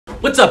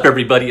What's up,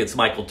 everybody? It's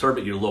Michael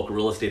Terb-Episode, your local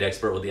real estate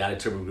expert with the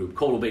Terb Group,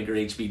 Coldwell Banker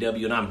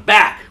HBW, and I'm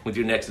back with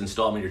your next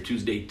installment of your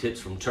Tuesday Tips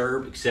from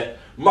Terb, except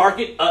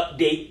Market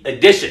Update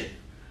Edition.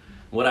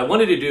 What I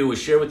wanted to do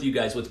was share with you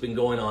guys what's been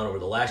going on over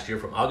the last year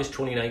from August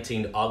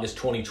 2019 to August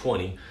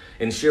 2020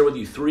 and share with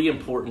you three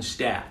important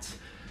stats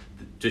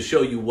to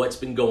show you what's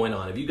been going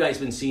on. Have you guys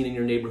been seeing in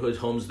your neighborhoods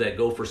homes that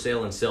go for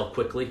sale and sell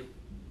quickly?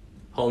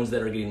 Homes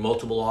that are getting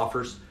multiple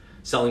offers,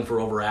 selling for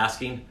over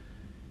asking? If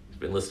you've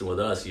been listening with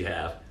us, you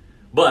have.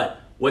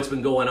 But what's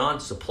been going on?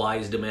 Supply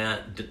is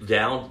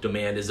down,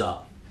 demand is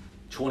up.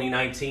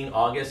 2019,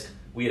 August,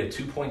 we had a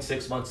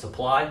 2.6 month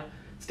supply.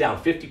 It's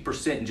down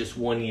 50% in just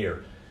 1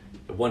 year,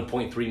 a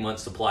 1.3 month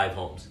supply of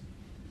homes.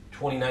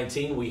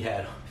 2019, we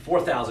had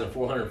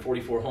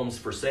 4,444 homes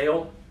for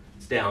sale.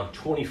 It's down to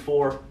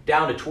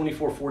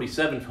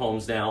 2,447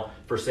 homes now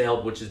for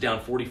sale, which is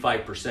down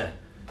 45%.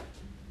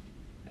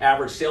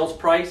 Average sales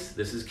price,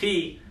 this is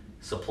key.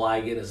 Supply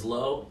again is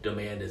low,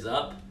 demand is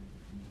up.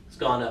 It's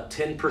gone up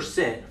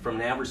 10% from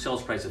an average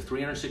sales price of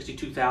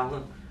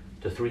 $362,000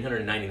 to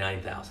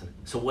 $399,000.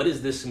 So what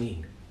does this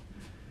mean?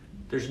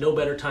 There's no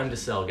better time to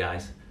sell,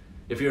 guys.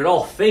 If you're at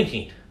all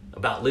thinking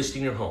about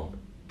listing your home,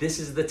 this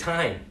is the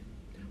time.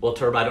 Well,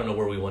 Terb, I don't know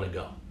where we want to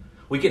go.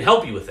 We can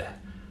help you with that.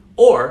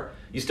 Or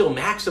you still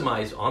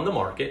maximize on the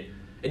market,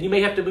 and you may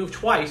have to move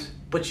twice,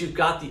 but you've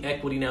got the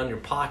equity now in your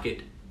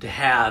pocket to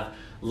have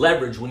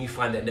leverage when you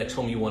find that next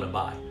home you want to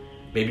buy.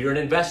 Maybe you're an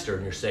investor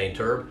and you're saying,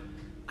 Terb,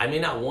 I may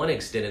not want to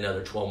extend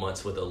another 12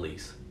 months with a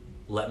lease.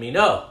 Let me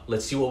know.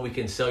 Let's see what we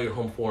can sell your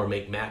home for and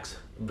make max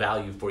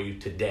value for you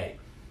today.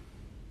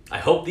 I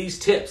hope these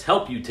tips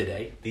help you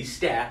today, these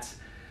stats.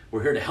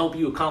 We're here to help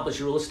you accomplish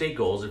your real estate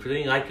goals. If there's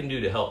anything I can do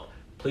to help,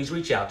 please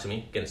reach out to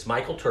me. Again, it's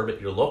Michael Terb-Episode,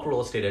 your local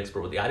real estate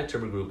expert with the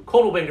Terb Group,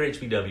 Coldwell Banker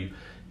HBW.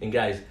 And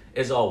guys,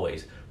 as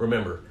always,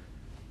 remember,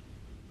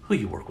 who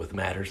you work with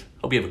matters.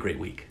 Hope you have a great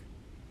week.